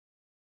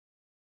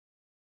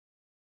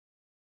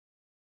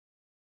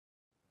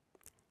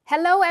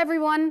Hello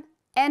everyone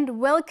and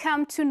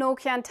welcome to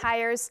Nokian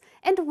Tyres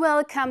and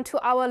welcome to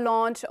our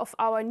launch of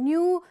our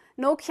new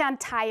Nokian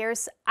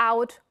Tyres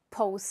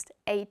Outpost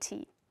AT.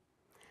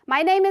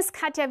 My name is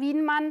Katja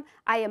Wiedenmann,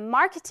 I am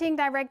Marketing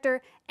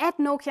Director at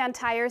Nokian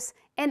Tyres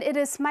and it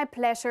is my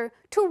pleasure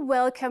to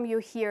welcome you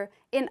here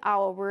in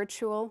our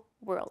virtual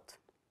world.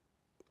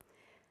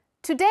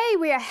 Today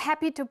we are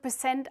happy to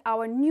present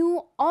our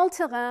new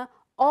all-terrain,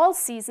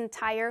 all-season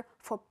tire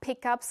for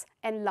pickups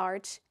and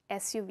large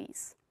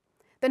SUVs.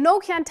 The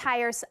Nokian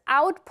Tyres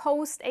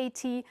Outpost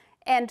AT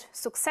and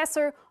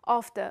successor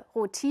of the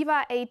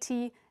Rotiva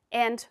AT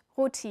and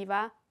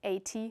Rotiva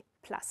AT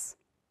Plus.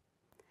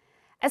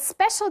 A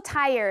special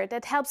tire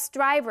that helps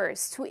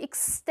drivers to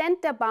extend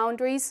their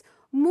boundaries,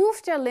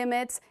 move their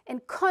limits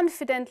and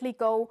confidently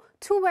go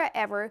to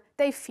wherever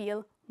they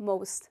feel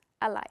most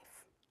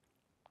alive.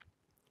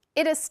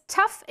 It is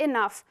tough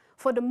enough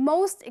for the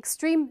most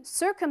extreme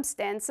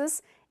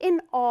circumstances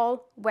in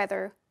all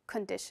weather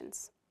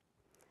conditions.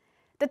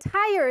 The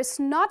tire is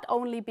not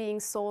only being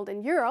sold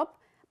in Europe,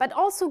 but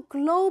also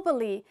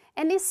globally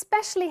and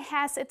especially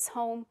has its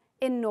home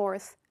in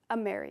North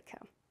America.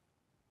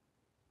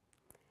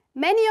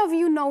 Many of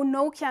you know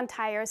Nokian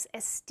Tyres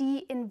as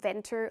the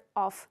inventor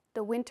of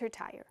the winter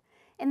tire,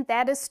 and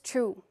that is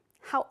true.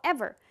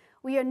 However,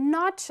 we are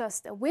not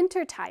just a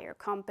winter tire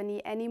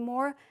company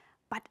anymore,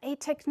 but a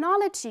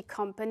technology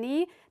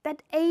company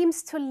that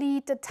aims to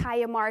lead the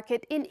tire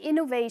market in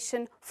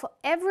innovation for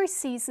every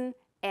season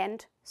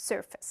and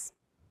surface.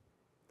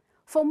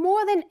 For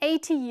more than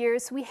 80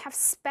 years, we have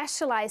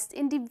specialized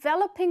in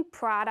developing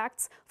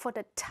products for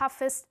the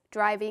toughest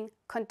driving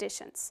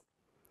conditions.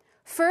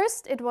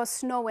 First, it was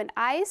snow and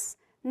ice.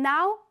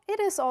 Now it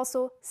is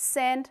also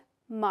sand,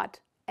 mud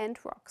and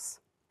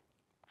rocks.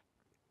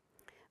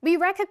 We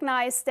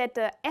recognize that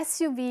the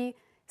SUV,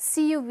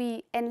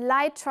 CUV and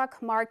light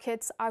truck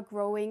markets are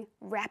growing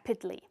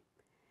rapidly.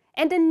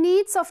 And the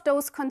needs of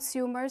those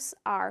consumers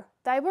are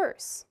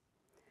diverse.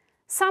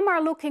 Some are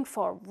looking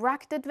for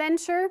rugged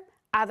adventure,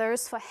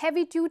 others for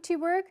heavy-duty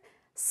work,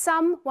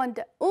 some want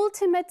the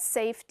ultimate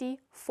safety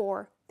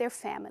for their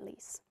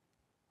families.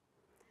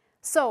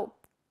 So,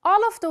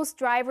 all of those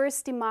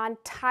drivers demand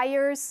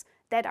tires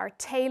that are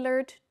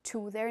tailored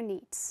to their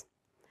needs,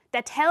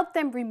 that help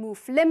them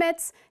remove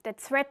limits that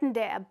threaten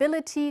their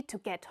ability to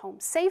get home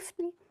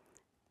safely,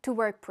 to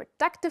work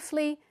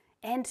productively,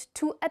 and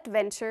to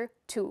adventure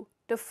to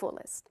the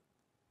fullest.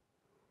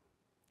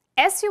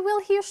 As you will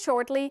hear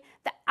shortly,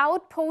 the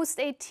Outpost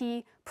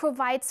AT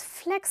provides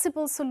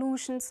flexible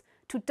solutions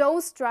to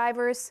those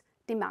drivers'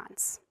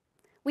 demands.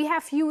 We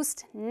have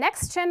used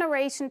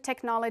next-generation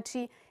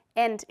technology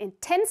and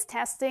intense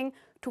testing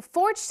to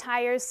forge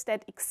tires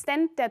that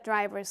extend their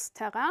drivers'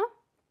 terrain,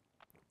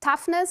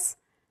 toughness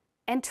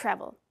and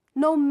travel,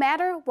 no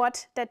matter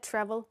what that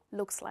travel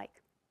looks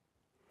like.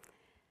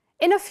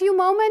 In a few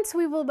moments,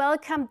 we will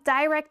welcome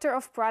Director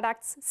of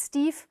Products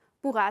Steve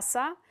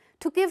Bourassa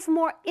to give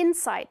more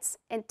insights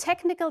and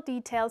technical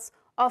details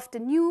of the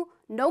new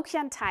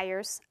Nokian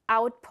Tyres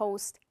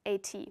Outpost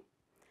AT,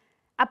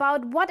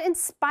 about what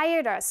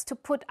inspired us to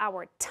put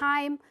our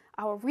time,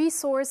 our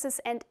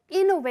resources and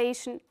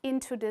innovation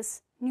into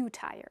this new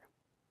tire,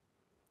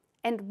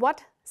 and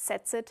what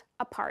sets it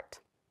apart.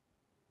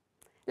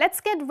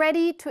 Let's get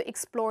ready to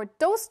explore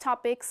those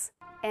topics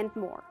and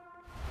more.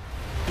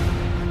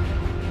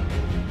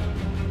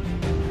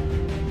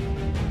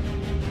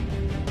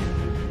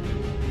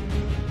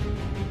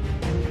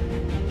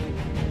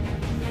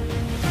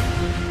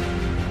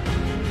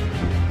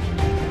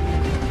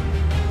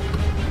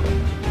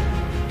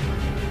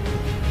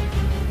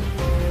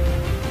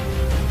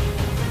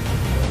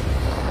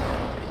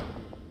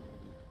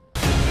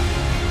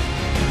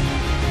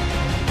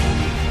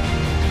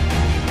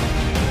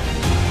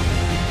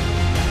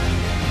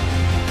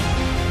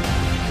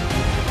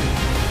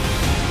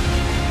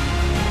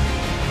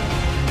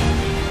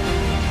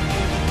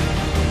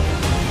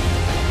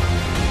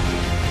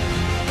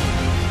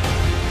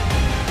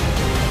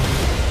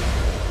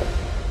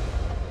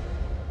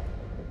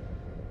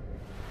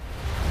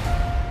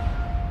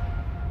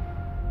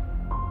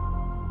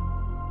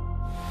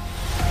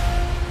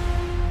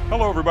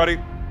 Hello everybody,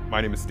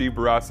 my name is Steve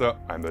Bourassa.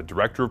 I'm the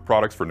Director of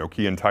Products for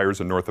Nokian Tyres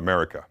in North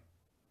America.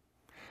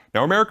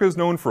 Now America is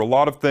known for a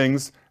lot of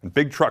things, and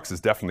big trucks is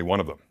definitely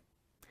one of them.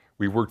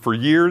 We've worked for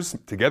years,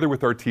 together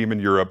with our team in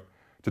Europe,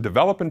 to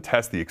develop and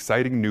test the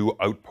exciting new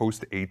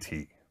Outpost AT.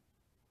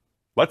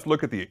 Let's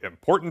look at the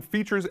important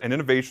features and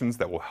innovations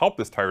that will help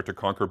this tire to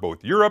conquer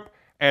both Europe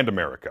and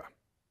America.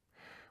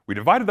 We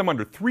divided them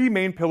under three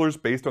main pillars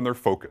based on their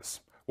focus.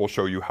 We'll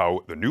show you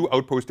how the new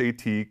Outpost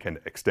AT can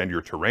extend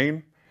your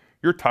terrain,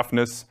 your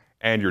toughness,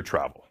 and your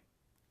travel.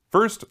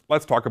 First,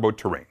 let's talk about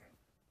terrain.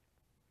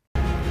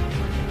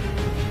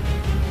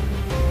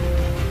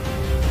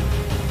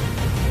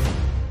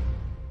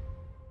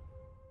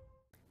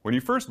 When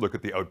you first look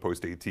at the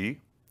Outpost AT,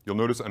 you'll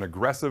notice an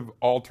aggressive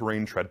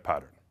all-terrain tread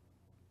pattern.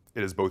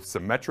 It is both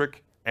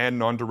symmetric and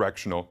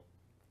non-directional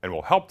and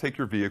will help take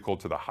your vehicle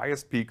to the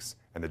highest peaks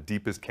and the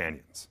deepest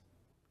canyons.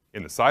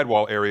 In the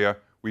sidewall area,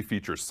 we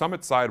feature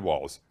summit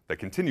sidewalls that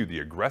continue the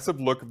aggressive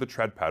look of the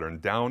tread pattern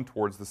down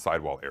towards the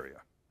sidewall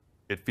area.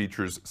 It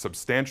features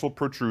substantial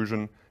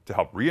protrusion to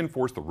help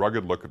reinforce the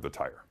rugged look of the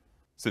tire.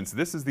 Since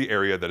this is the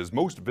area that is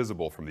most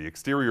visible from the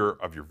exterior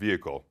of your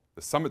vehicle,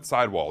 the summit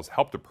sidewalls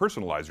help to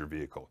personalize your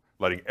vehicle,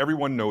 letting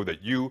everyone know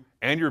that you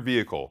and your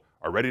vehicle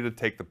are ready to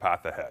take the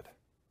path ahead.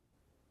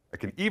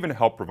 It can even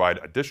help provide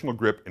additional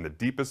grip in the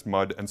deepest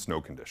mud and snow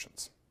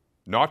conditions.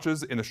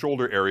 Notches in the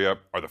shoulder area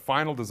are the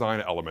final design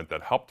element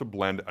that help to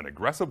blend an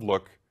aggressive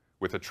look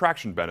with a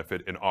traction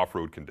benefit in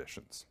off-road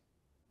conditions.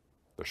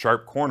 The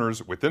sharp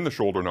corners within the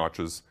shoulder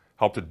notches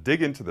help to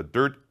dig into the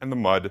dirt and the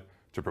mud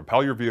to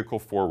propel your vehicle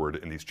forward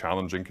in these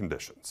challenging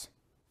conditions.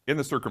 In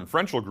the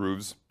circumferential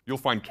grooves, you'll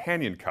find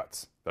canyon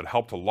cuts that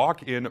help to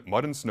lock in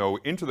mud and snow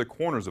into the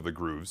corners of the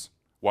grooves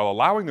while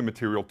allowing the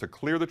material to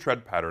clear the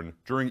tread pattern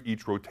during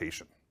each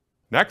rotation.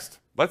 Next,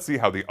 let's see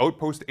how the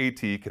Outpost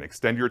AT can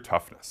extend your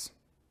toughness.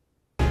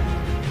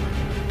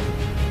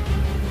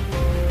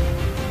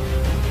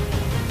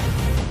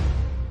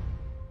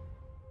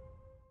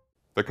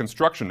 The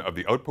construction of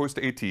the Outpost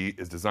AT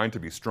is designed to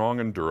be strong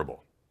and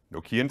durable.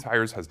 Nokian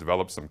Tyres has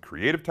developed some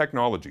creative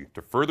technology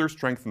to further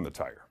strengthen the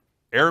tire.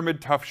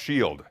 Aramid Tough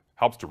Shield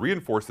helps to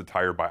reinforce the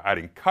tire by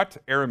adding cut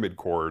aramid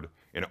cord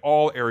in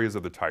all areas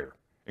of the tire,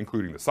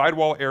 including the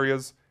sidewall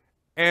areas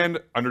and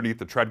underneath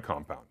the tread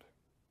compound.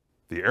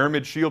 The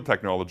Aramid Shield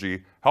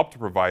technology helped to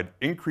provide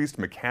increased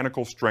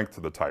mechanical strength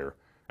to the tire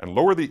and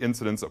lower the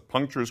incidence of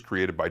punctures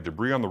created by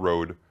debris on the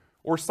road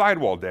or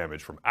sidewall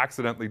damage from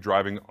accidentally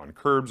driving on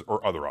curbs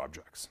or other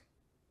objects.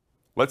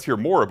 Let's hear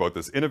more about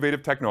this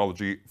innovative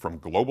technology from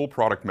Global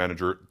Product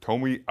Manager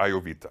Tomi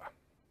Ayovita.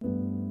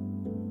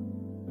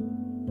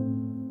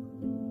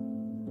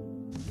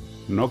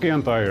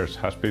 Nokian Tyres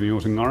has been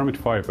using aramid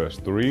fibers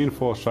to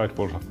reinforce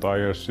sidewalls of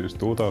tires since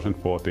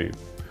 2014.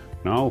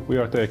 Now we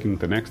are taking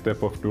the next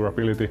step of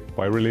durability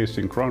by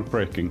releasing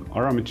groundbreaking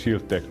Aramid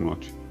Shield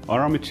technology.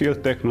 Aramid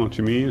Shield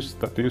technology means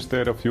that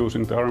instead of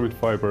using the aramid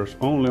fibers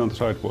only on the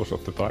sidewalls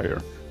of the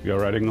tire, we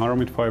are adding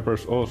aramid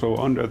fibers also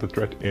under the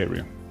tread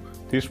area.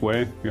 This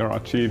way we are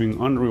achieving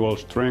unrivaled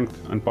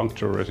strength and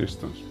puncture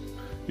resistance.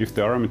 If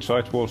the aramid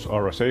sidewalls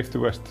are a safety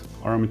vest,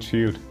 Aramid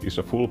Shield is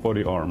a full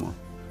body armor.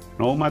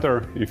 No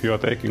matter if you are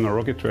taking a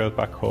rocky trail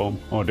back home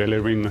or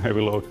delivering a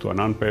heavy load to an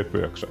unpaved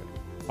worksite,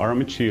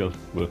 Aramid Shield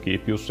will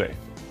keep you safe.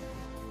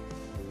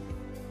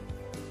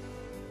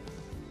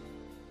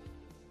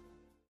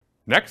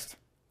 Next,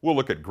 we'll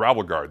look at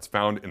gravel guards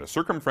found in the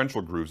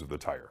circumferential grooves of the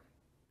tire.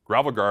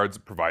 Gravel guards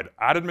provide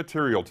added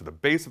material to the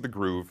base of the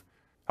groove,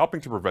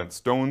 helping to prevent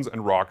stones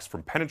and rocks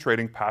from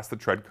penetrating past the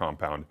tread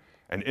compound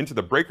and into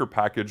the breaker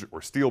package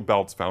or steel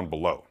belts found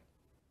below.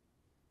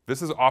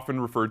 This is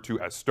often referred to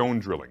as stone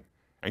drilling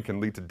and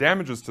can lead to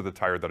damages to the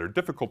tire that are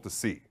difficult to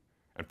see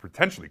and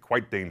potentially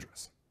quite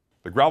dangerous.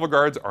 The gravel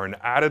guards are an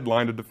added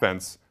line of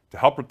defense to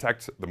help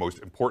protect the most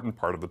important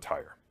part of the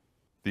tire.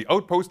 The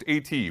Outpost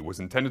AT was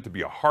intended to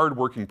be a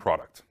hard-working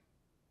product.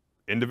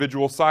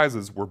 Individual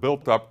sizes were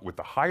built up with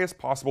the highest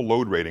possible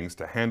load ratings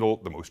to handle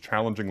the most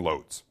challenging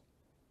loads.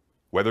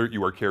 Whether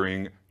you are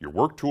carrying your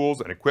work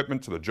tools and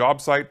equipment to the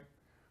job site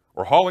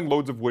or hauling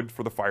loads of wood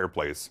for the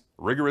fireplace,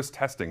 rigorous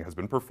testing has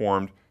been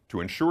performed to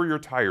ensure your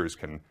tires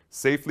can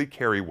safely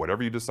carry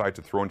whatever you decide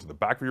to throw into the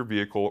back of your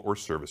vehicle or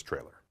service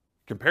trailer.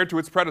 Compared to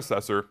its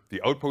predecessor,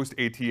 the Outpost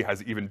AT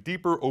has even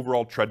deeper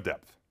overall tread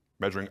depth,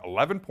 measuring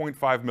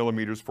 11.5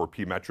 millimeters for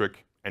P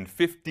metric and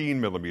 15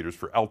 millimeters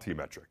for LT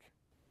metric.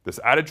 This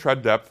added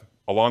tread depth,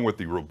 along with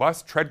the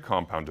robust tread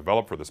compound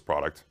developed for this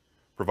product,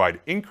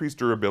 provide increased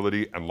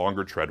durability and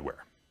longer tread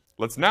wear.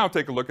 Let's now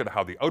take a look at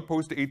how the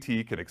Outpost AT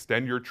can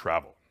extend your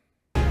travel.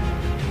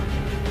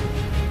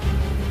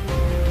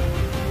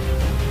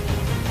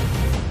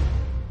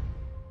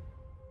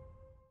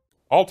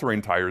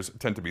 All-terrain tires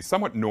tend to be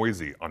somewhat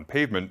noisy on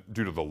pavement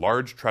due to the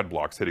large tread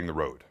blocks hitting the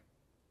road.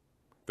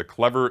 The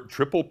clever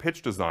triple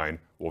pitch design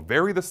will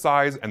vary the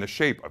size and the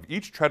shape of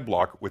each tread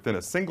block within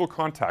a single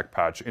contact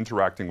patch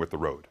interacting with the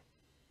road.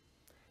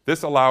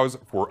 This allows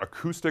for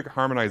acoustic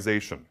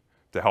harmonization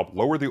to help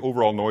lower the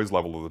overall noise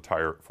level of the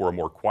tire for a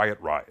more quiet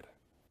ride.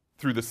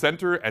 Through the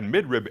center and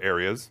mid-rib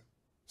areas,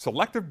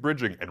 selective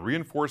bridging and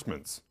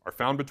reinforcements are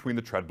found between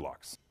the tread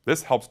blocks.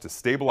 This helps to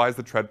stabilize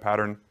the tread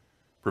pattern,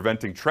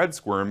 preventing tread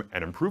squirm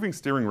and improving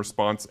steering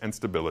response and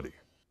stability.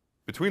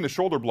 Between the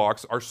shoulder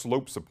blocks are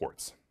slope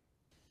supports.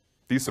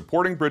 These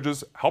supporting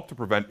bridges help to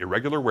prevent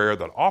irregular wear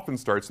that often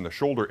starts in the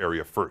shoulder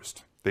area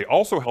first. They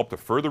also help to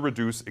further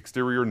reduce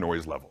exterior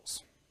noise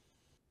levels.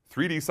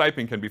 3D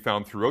siping can be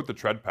found throughout the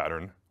tread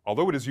pattern,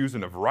 although it is used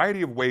in a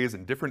variety of ways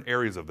in different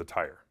areas of the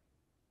tire.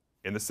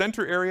 In the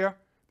center area,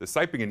 the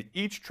siping in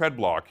each tread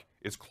block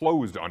is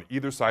closed on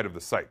either side of the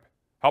sipe,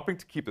 helping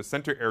to keep the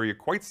center area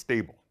quite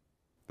stable.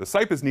 The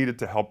sipe is needed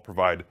to help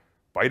provide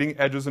biting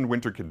edges in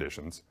winter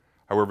conditions.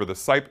 However, the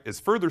sipe is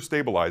further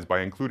stabilized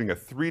by including a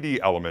 3D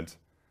element,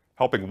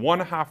 helping one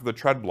half of the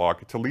tread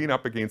block to lean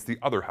up against the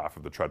other half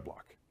of the tread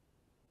block.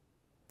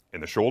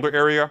 In the shoulder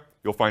area,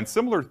 you'll find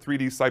similar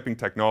 3D siping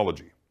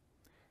technology.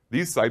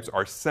 These sipes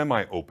are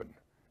semi-open,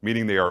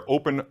 meaning they are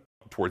open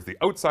towards the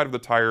outside of the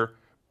tire,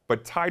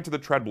 but tied to the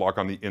tread block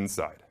on the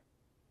inside.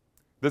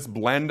 This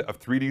blend of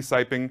 3D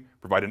siping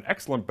provides an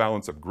excellent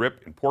balance of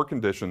grip in poor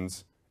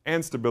conditions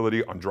and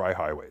stability on dry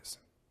highways.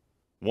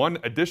 One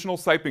additional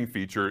siping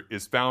feature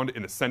is found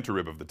in the center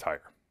rib of the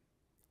tire.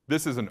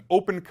 This is an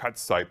open cut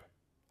sipe,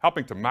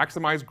 helping to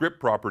maximize grip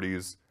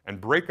properties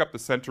and break up the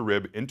center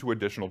rib into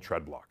additional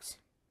tread blocks.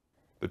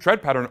 The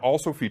tread pattern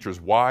also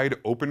features wide,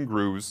 open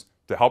grooves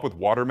to help with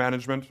water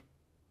management.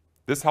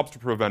 This helps to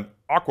prevent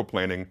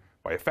aquaplaning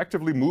by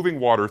effectively moving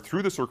water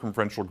through the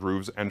circumferential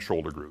grooves and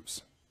shoulder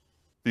grooves.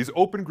 These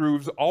open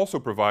grooves also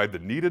provide the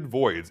needed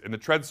voids in the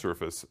tread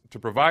surface to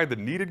provide the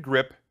needed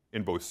grip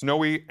in both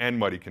snowy and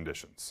muddy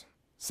conditions.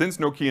 Since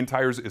Nokian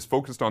Tyres is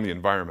focused on the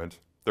environment,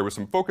 there was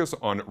some focus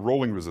on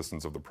rolling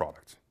resistance of the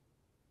product.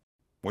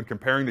 When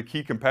comparing the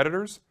key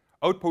competitors,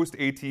 Outpost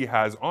AT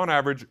has on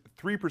average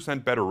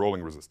 3% better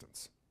rolling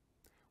resistance.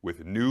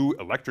 With new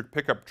electric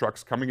pickup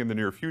trucks coming in the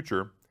near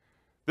future,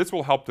 this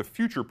will help to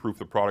future-proof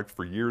the product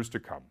for years to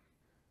come.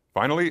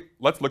 Finally,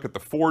 let's look at the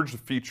forged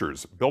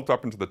features built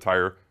up into the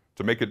tire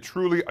to make it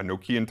truly a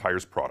Nokian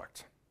Tyres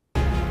product.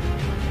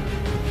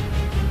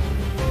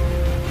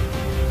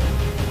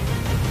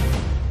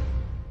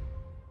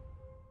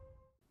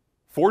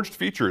 Forged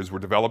features were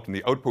developed in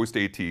the Outpost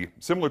AT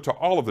similar to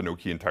all of the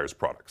Nokian Tyres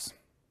products.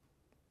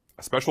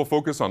 A special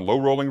focus on low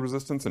rolling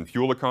resistance and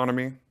fuel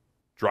economy,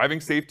 driving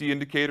safety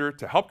indicator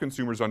to help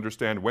consumers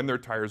understand when their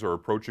tires are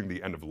approaching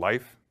the end of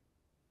life.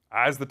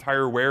 As the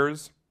tire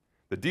wears,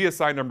 the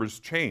DSI numbers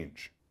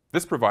change.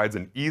 This provides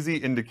an easy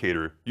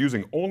indicator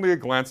using only a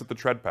glance at the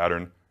tread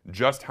pattern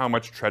just how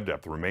much tread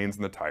depth remains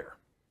in the tire.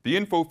 The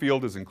info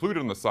field is included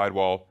on the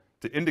sidewall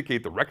to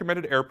indicate the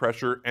recommended air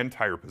pressure and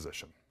tire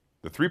position.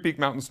 The Three Peak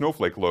Mountain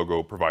Snowflake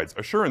logo provides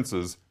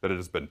assurances that it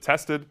has been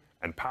tested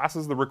and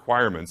passes the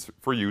requirements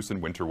for use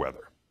in winter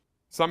weather.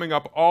 Summing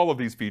up all of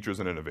these features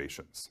and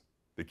innovations,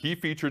 the key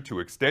feature to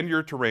extend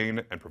your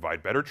terrain and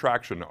provide better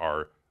traction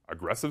are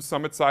aggressive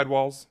summit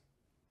sidewalls,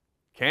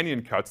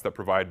 canyon cuts that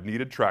provide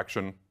needed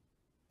traction,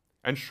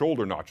 and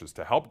shoulder notches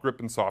to help grip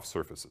in soft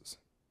surfaces.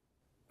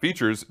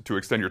 Features to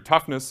extend your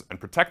toughness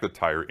and protect the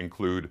tire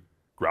include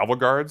gravel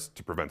guards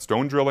to prevent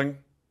stone drilling,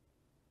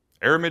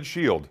 aramid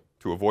shield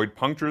to avoid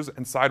punctures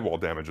and sidewall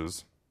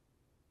damages,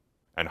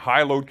 and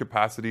high load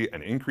capacity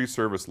and increased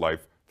service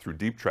life through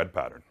deep tread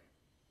pattern.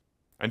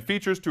 And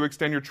features to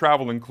extend your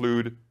travel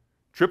include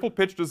triple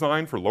pitch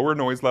design for lower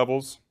noise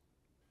levels,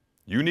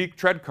 unique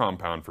tread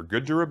compound for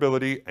good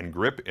durability and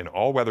grip in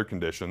all weather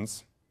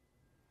conditions,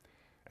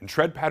 and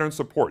tread pattern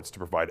supports to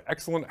provide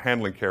excellent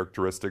handling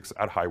characteristics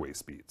at highway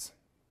speeds.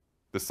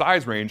 The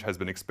size range has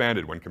been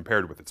expanded when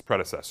compared with its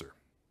predecessor.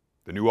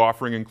 The new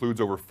offering includes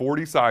over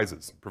 40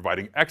 sizes,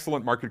 providing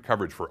excellent market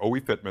coverage for OE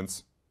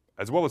fitments,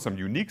 as well as some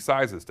unique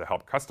sizes to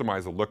help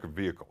customize the look of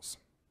vehicles.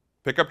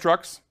 Pickup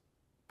trucks,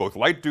 both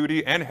light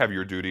duty and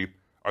heavier duty,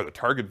 are the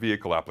target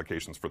vehicle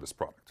applications for this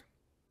product.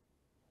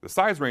 The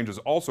size range is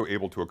also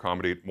able to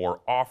accommodate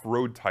more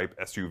off-road type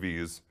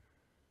SUVs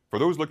for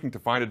those looking to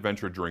find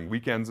adventure during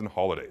weekends and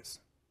holidays.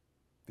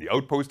 The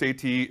Outpost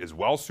AT is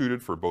well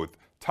suited for both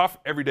tough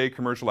everyday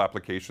commercial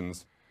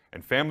applications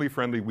and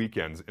family-friendly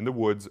weekends in the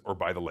woods or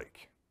by the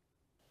lake.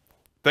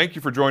 Thank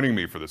you for joining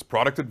me for this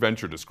product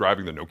adventure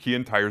describing the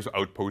Nokian Tyres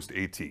Outpost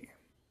AT.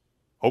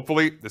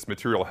 Hopefully, this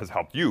material has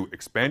helped you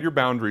expand your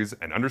boundaries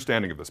and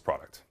understanding of this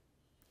product.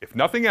 If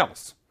nothing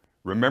else,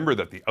 remember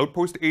that the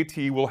Outpost AT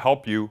will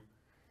help you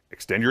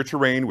extend your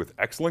terrain with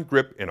excellent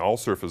grip in all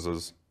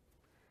surfaces,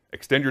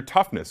 extend your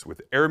toughness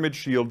with aramid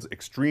shield's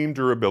extreme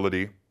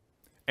durability,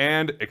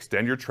 and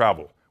extend your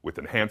travel with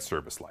enhanced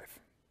service life.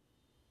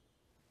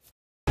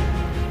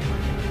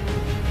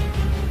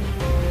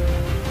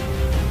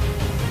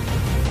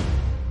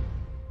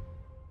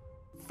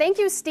 Thank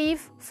you,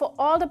 Steve, for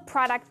all the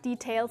product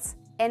details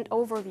and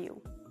overview.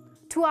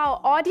 To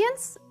our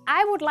audience,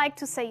 I would like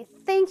to say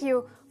thank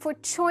you for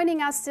joining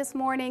us this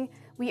morning.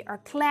 We are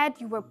glad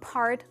you were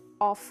part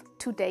of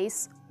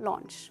today's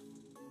launch.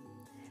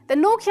 The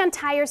Nokian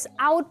Tyres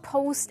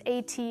Outpost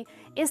AT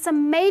is a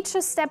major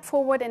step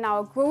forward in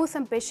our growth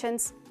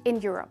ambitions in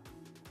Europe,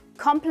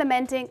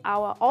 complementing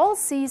our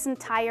all-season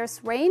tires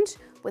range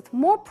with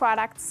more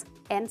products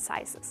and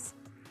sizes.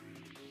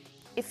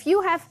 If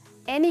you have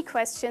any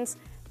questions,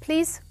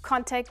 please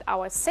contact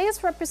our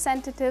sales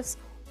representatives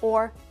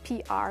or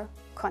PR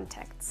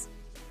contacts.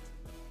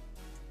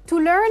 To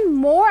learn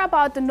more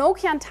about the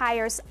Nokian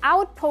Tyres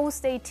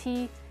Outpost AT,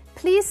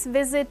 please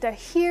visit the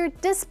here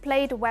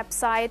displayed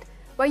website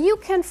where you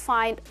can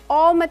find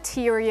all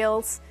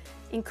materials,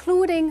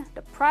 including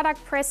the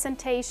product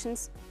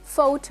presentations,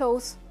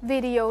 photos,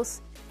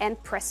 videos,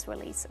 and press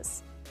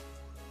releases.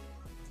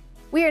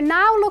 We are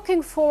now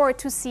looking forward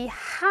to see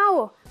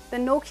how the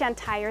Nokian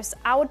Tyres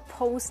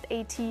Outpost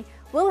AT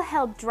will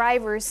help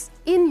drivers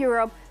in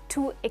Europe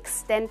to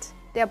extend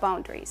their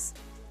boundaries.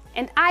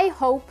 And I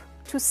hope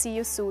to see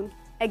you soon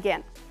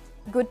again.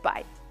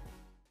 Goodbye.